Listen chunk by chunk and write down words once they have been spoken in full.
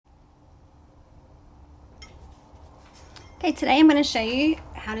Okay, today I'm going to show you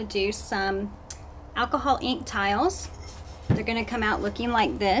how to do some alcohol ink tiles. They're going to come out looking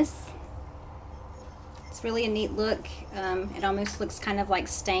like this. It's really a neat look. It almost looks kind of like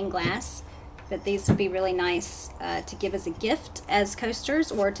stained glass, but these would be really nice to give as a gift as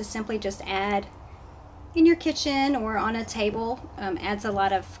coasters, or to simply just add in your kitchen or on a table. Adds a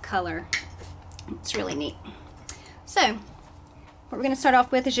lot of color. It's really neat. So what we're going to start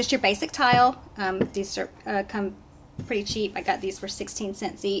off with is just your basic tile. These are, come pretty cheap. I got these for 16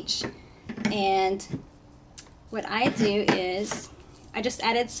 cents each. And what I do is I just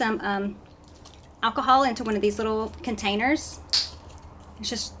added some alcohol into one of these little containers. It's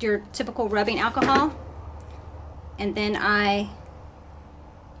just your typical rubbing alcohol. And then I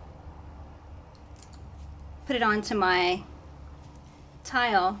put it onto my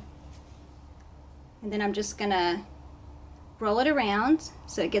tile. And then I'm just gonna roll it around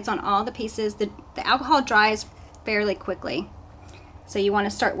so it gets on all the pieces. The alcohol dries fairly quickly, so you want to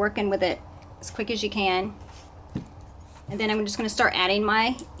start working with it as quick as you can. And then I'm just going to start adding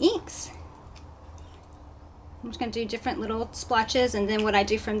my inks. I'm just going to do different little splotches, and then what I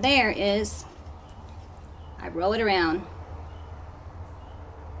do from there is I roll it around.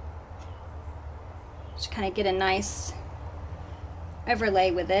 Just kind of get a nice overlay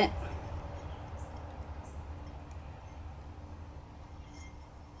with it.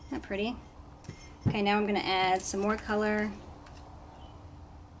 Isn't that pretty? Okay, now I'm going to add some more color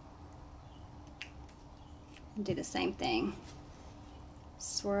and do the same thing.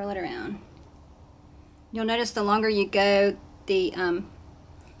 Swirl it around. You'll notice the longer you go, the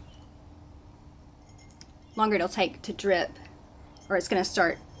longer it'll take to drip, or it's going to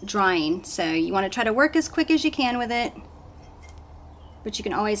start drying. So you want to try to work as quick as you can with it, but you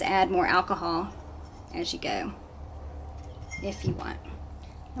can always add more alcohol as you go if you want.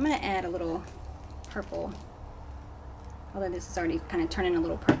 I'm going to add a little purple, although this is already kind of turning a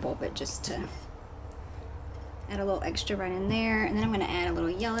little purple, but just to add a little extra right in there. And then I'm going to add a little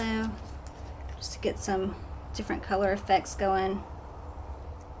yellow just to get some different color effects going.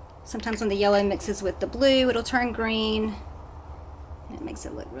 Sometimes when the yellow mixes with the blue, it'll turn green, and it makes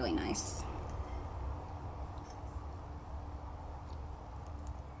it look really nice.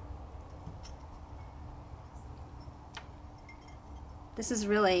 This is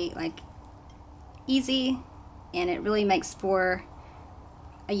really like easy, and it really makes for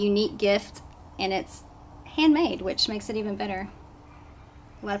a unique gift, and it's handmade, which makes it even better.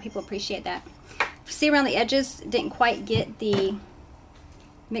 A lot of people appreciate that. See, around the edges didn't quite get the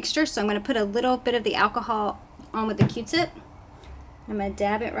mixture, so I'm going to put a little bit of the alcohol on with the Q-tip. I'm going to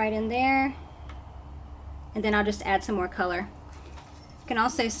dab it right in there, and then I'll just add some more color. You can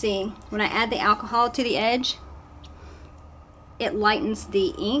also see when I add the alcohol to the edge, it lightens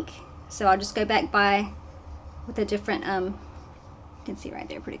the ink. So I'll just go back by with a different, you can see right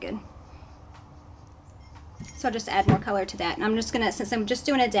there pretty good. So I'll just add more color to that. And I'm just gonna, since I'm just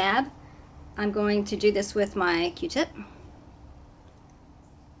doing a dab, I'm going to do this with my Q-tip.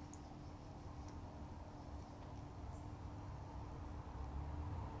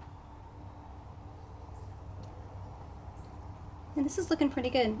 And this is looking pretty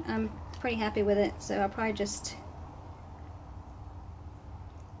good. I'm pretty happy with it, so I'll probably just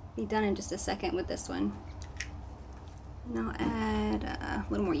be done in just a second with this one. And I'll add a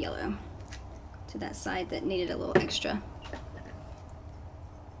little more yellow to that side that needed a little extra.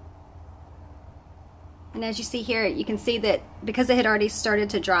 And as you see here, you can see that because it had already started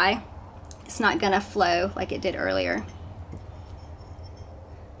to dry, it's not gonna flow like it did earlier.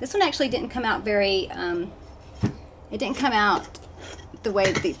 This one actually didn't come out very, it didn't come out the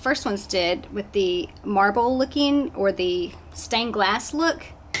way the first ones did with the marble looking or the stained glass look,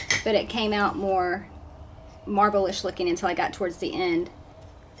 but it came out more marble-ish looking until I got towards the end.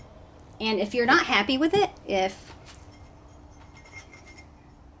 And if you're not happy with it, if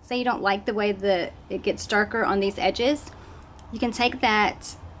say you don't like the way it gets darker on these edges, you can take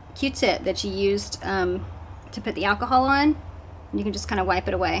that Q-tip that you used to put the alcohol on, and you can just kind of wipe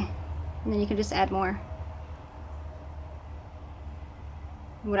it away, and then you can just add more.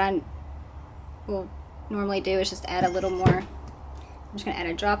 What I will normally do is just add a little more. I'm just going to add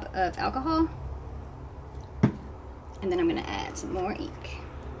a drop of alcohol, and then I'm going to add some more ink.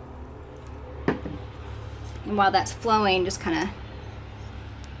 And while that's flowing, just kind of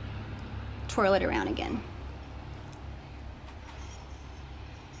twirl it around again.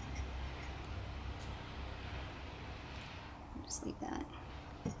 Just leave that.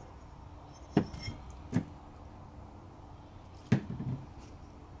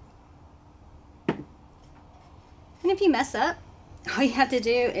 And if you mess up, all you have to do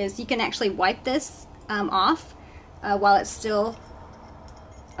is you can actually wipe this off while it's still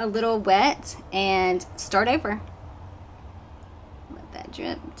a little wet and start over. Let that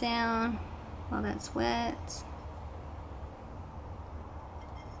drip down while that's wet.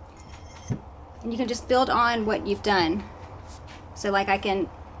 And you can just build on what you've done. So like I can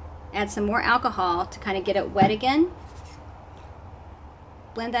add some more alcohol to kind of get it wet again.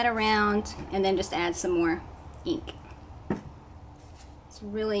 Blend that around and then just add some more ink. It's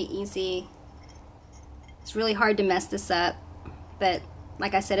really easy. It's really hard to mess this up, but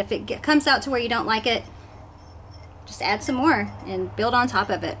like I said, if it comes out to where you don't like it, just add some more and build on top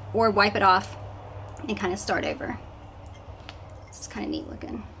of it, or wipe it off and kind of start over. It's kind of neat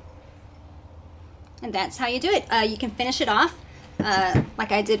looking. And that's how you do it. You can finish it off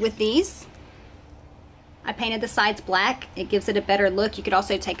like I did with these. I painted the sides black. It gives it a better look. You could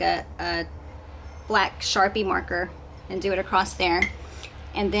also take a black Sharpie marker and do it across there.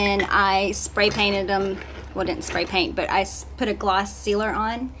 And then I spray painted them. Well, didn't spray paint, but I put a gloss sealer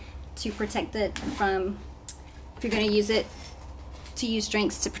on to protect it from, if you're going to use it, to use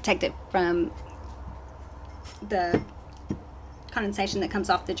drinks, to protect it from the condensation that comes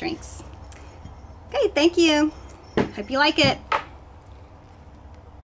off the drinks. Okay, thank you. Hope you like it.